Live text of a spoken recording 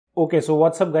Okay, so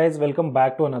what's up guys, welcome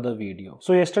back to another video.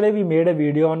 So yesterday we made a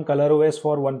video on ColorOS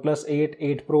for OnePlus 8,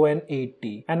 8 Pro and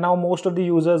 8T. And now most of the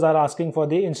users are asking for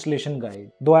the installation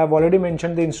guide. Though I've already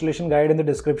mentioned the installation guide in the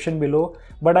description below,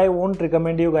 but I won't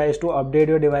recommend you guys to update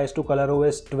your device to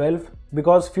ColorOS 12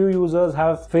 because few users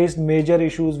have faced major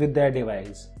issues with their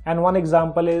device. And one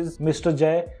example is Mr.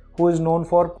 Jay, who is known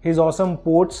for his awesome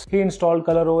ports. He installed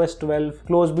ColorOS 12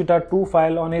 close beta 2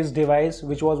 file on his device,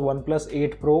 which was OnePlus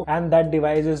 8 Pro, and that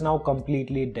device is now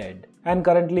completely dead. And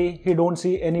currently he don't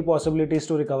see any possibilities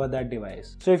to recover that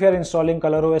device. So if you are installing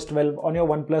ColorOS 12 on your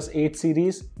OnePlus 8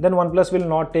 series, then OnePlus will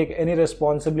not take any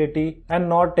responsibility and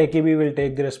not TechieBee will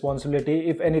take the responsibility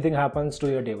if anything happens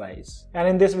to your device. And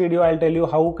in this video I'll tell you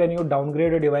how can you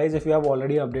downgrade your device if you have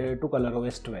already updated to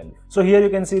ColorOS 12. So here you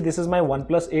can see this is my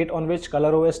OnePlus 8 on which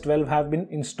ColorOS 12 have been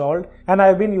installed and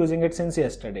I've been using it since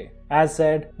yesterday. As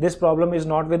said, this problem is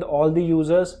not with all the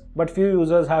users, but few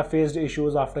users have faced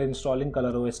issues after installing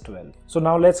ColorOS 12. So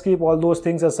now let's keep all those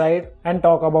things aside and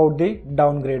talk about the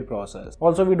downgrade process.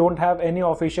 Also, we don't have any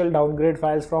official downgrade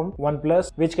files from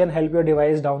OnePlus which can help your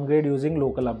device downgrade using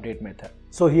local update method.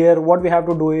 So here what we have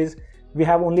to do is we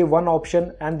have only one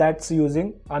option, and that's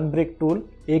using Unbrick tool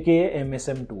aka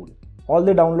MSM tool. All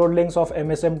the download links of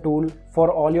MSM tool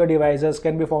for all your devices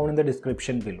can be found in the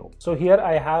description below. So here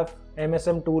I have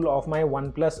MSM tool of my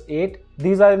OnePlus 8.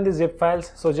 These are in the zip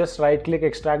files, so just right click,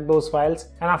 extract those files,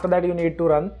 and after that you need to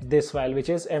run this file, which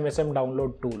is MSM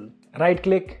download tool. Right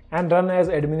click and run as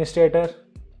administrator.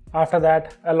 After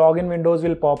that a login windows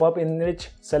will pop up in which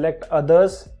select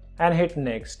others and hit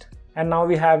next. And now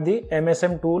we have the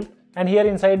MSM tool, and here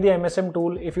inside the MSM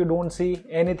tool if you don't see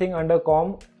anything under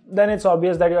COM, then it's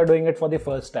obvious that you are doing it for the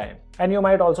first time. And you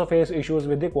might also face issues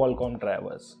with the Qualcomm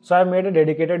drivers. So I've made a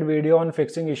dedicated video on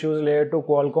fixing issues related to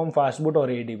Qualcomm Fastboot or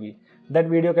ADB. That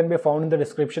video can be found in the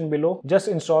description below. Just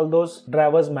install those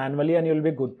drivers manually and you'll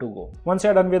be good to go. Once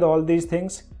you're done with all these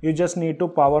things, you just need to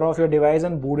power off your device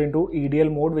and boot into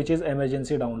EDL mode, which is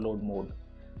emergency download mode.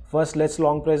 First, let's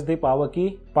long press the power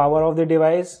key, power off the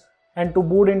device. And to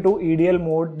boot into EDL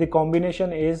mode, the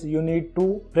combination is you need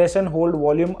to press and hold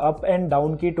volume up and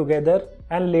down key together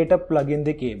and later plug in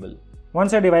the cable.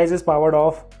 Once your device is powered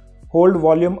off, hold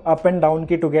volume up and down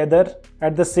key together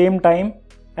at the same time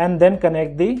and then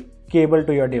connect the cable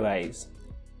to your device.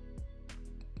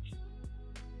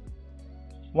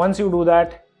 Once you do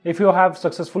that, if you have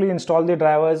successfully installed the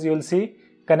drivers, you'll see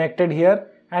connected here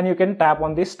and you can tap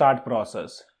on the start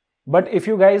process. But if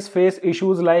you guys face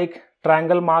issues like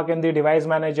triangle mark in the device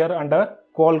manager under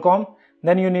Qualcomm,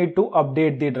 then you need to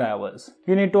update the drivers.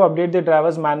 You need to update the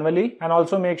drivers manually and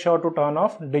also make sure to turn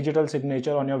off digital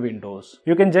signature on your Windows.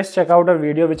 You can just check out a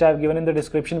video which I have given in the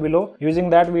description below. Using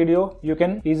that video, you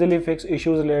can easily fix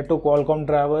issues related to Qualcomm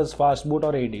drivers, Fastboot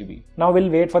or ADB. Now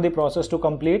we'll wait for the process to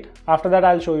complete. After that,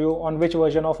 I'll show you on which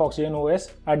version of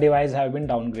OxygenOS our device have been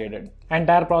downgraded.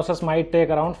 Entire process might take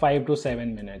around 5 to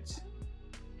 7 minutes.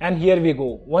 And here we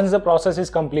go. Once the process is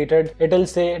completed, it will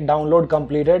say download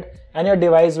completed and your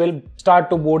device will start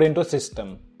to boot into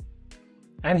system.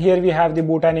 And here we have the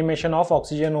boot animation of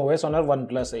OxygenOS on our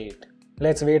OnePlus 8.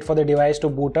 Let's wait for the device to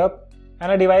boot up.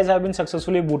 And our device have been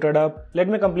successfully booted up. Let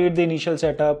me complete the initial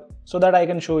setup so that I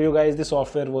can show you guys the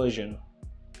software version.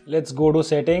 Let's go to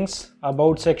settings,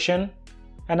 about section.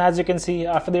 And as you can see,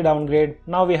 after the downgrade,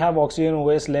 now we have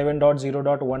OxygenOS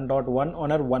 11.0.1.1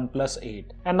 on our OnePlus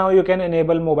 8. And now you can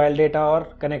enable mobile data or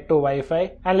connect to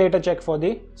Wi-Fi and later check for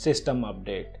the system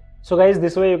update. So guys,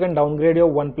 this way you can downgrade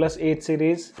your OnePlus 8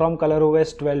 series from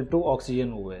ColorOS 12 to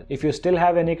OxygenOS. If you still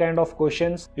have any kind of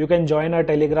questions, you can join our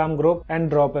Telegram group and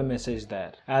drop a message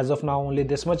there. As of now, only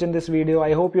this much in this video.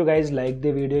 I hope you guys liked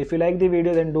the video. If you like the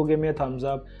video, then do give me a thumbs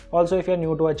up. Also, if you're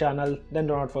new to our channel, then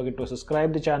do not forget to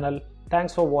subscribe the channel.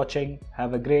 Thanks for watching.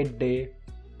 Have a great day.